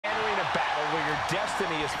battle where your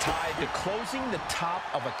destiny is tied to closing the top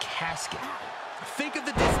of a casket. Think of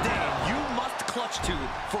the disdain you must clutch to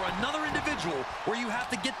for another individual where you have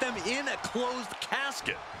to get them in a closed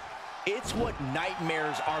casket. It's what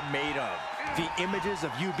nightmares are made of. The images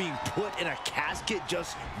of you being put in a casket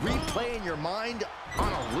just replay in your mind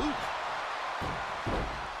on a loop.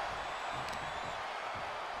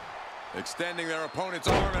 Extending their opponent's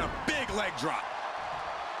arm in a big leg drop.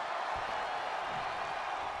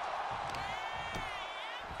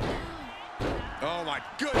 Oh my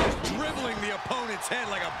goodness, dribbling the opponent's head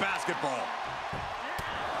like a basketball.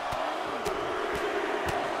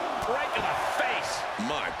 Right to the face.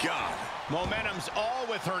 My God. Momentum's all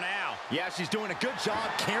with her now. Yeah, she's doing a good job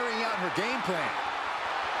carrying out her game plan.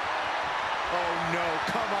 Oh no,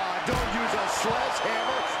 come on, don't use a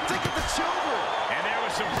sledgehammer. Think of the children. And there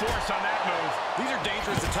was some force on that move. These are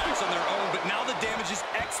dangerous attacks on their own, but now the damage is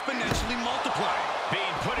exponentially multiplying.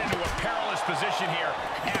 Being put into a perilous position here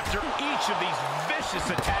after each of these vicious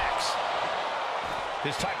attacks.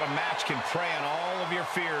 This type of match can prey on all of your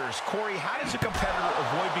fears. Corey, how does a competitor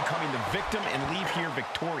avoid becoming the victim and leave here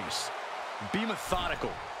victorious? Be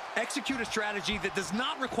methodical. Execute a strategy that does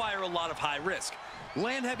not require a lot of high risk.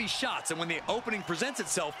 Land heavy shots, and when the opening presents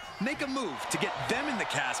itself, make a move to get them in the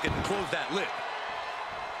casket and close that lid.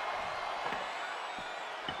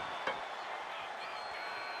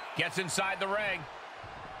 Gets inside the ring.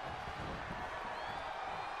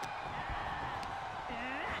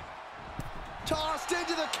 Tossed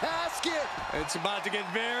into the casket. It's about to get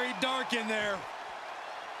very dark in there.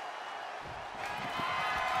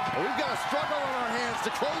 We've got a struggle on our hands to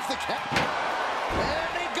close the casket.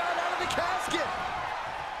 And they got out of the casket.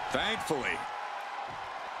 Thankfully.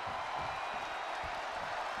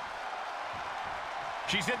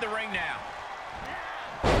 She's in the ring now.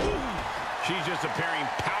 She's just appearing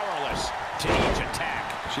powerless to each attack.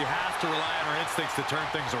 She has to rely on her instincts to turn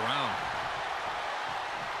things around.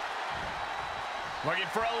 Looking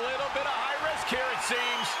for a little bit of high risk here, it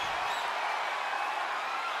seems.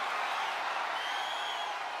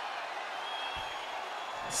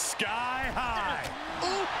 Sky high.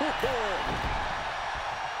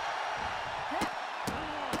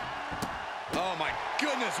 Oh my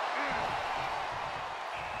goodness.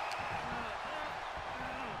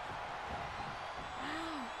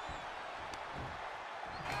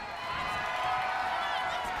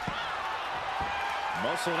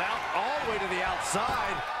 Muscled out all the way to the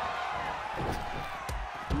outside.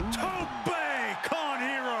 Tope Con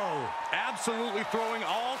Hero. Absolutely throwing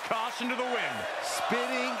all caution to the wind.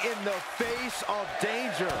 Spitting in the face of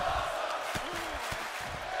danger.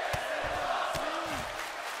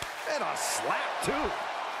 And a slap, too.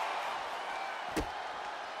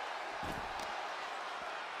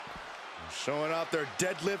 Showing off their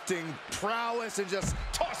deadlifting prowess and just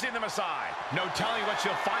Tossing them aside. No telling what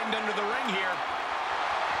she'll find under the ring here.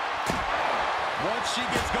 Once she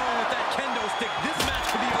gets going with that kendo stick, this match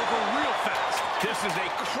could be over real fast. This is a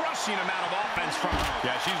crushing amount of offense from her.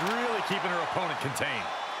 Yeah, she's really keeping her opponent contained.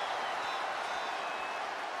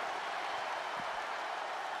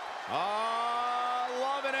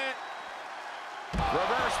 loving it.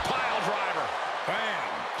 Reverse pile driver. Bam.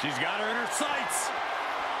 She's got her in her sights.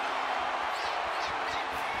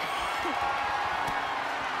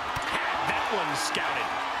 Had that one scouted.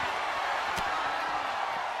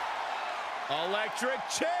 Electric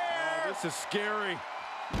chair. Oh, this is scary.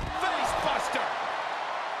 Face buster.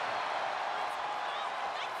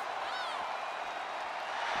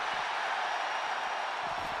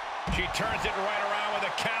 She turns it right around with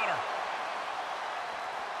a counter.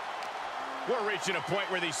 We're reaching a point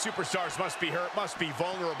where these superstars must be hurt, must be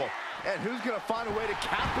vulnerable. And who's going to find a way to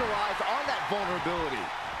capitalize on that vulnerability?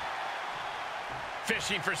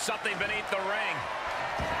 Fishing for something beneath the ring.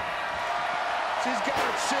 She's got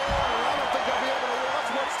a chair, and I don't think they'll be able to watch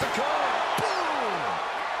what's to come. Boom!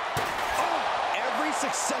 Oh, every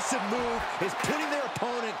successive move is putting their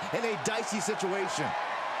opponent in a dicey situation.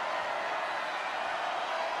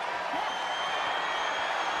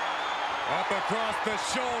 Up across the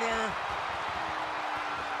shoulder.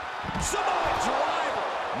 Samoa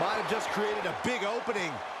driver! Might have just created a big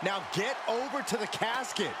opening. Now get over to the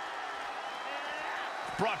casket.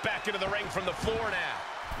 Brought back into the ring from the floor now.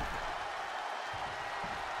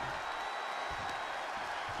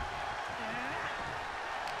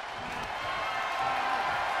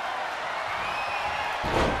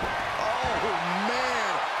 Oh,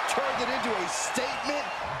 man. Turned it into a statement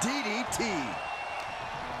DDT.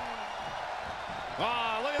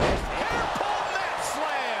 Ah, look at this. Hair pull mat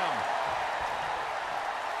slam.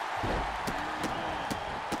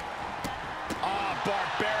 Ah,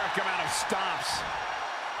 barbaric amount of stomps.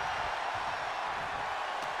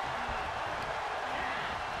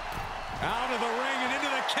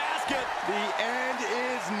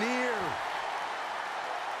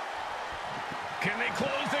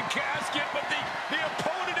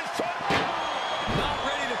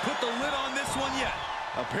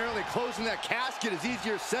 Apparently closing that casket is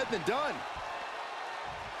easier said than done.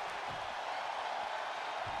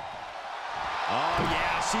 Oh,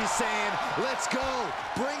 yeah, she's saying, let's go,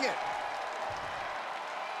 bring it.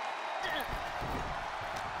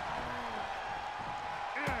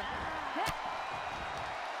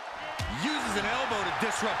 Uses an elbow to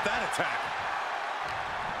disrupt that attack.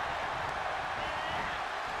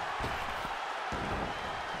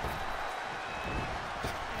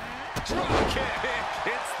 Drop kick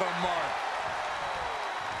hits the mark.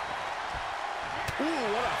 Ooh,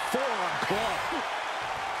 what a forearm club.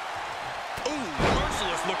 Ooh,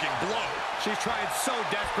 merciless looking blow. She's trying so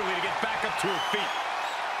desperately to get back up to her feet.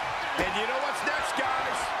 And you know what's next,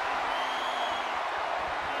 guys?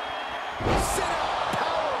 Sit up,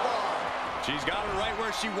 powerbomb. She's got her right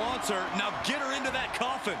where she wants her. Now get her into that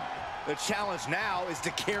coffin. The challenge now is to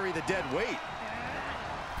carry the dead weight.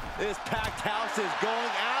 This packed house is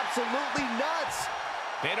going absolutely nuts.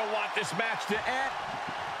 They don't want this match to end.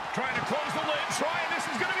 Trying to close the lid. This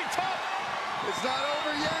is going to be tough. It's not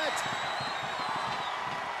over yet.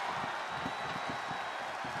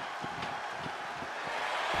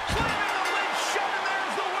 Slamming the lid shut, and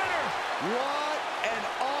there's the winner. What an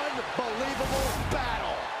unbelievable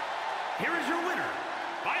battle. Here is your winner,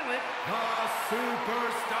 Violet, the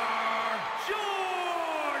Superstar Jordan.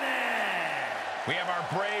 We have our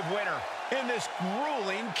brave winner in this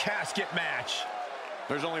grueling casket match.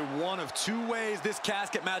 There's only one of two ways this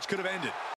casket match could have ended.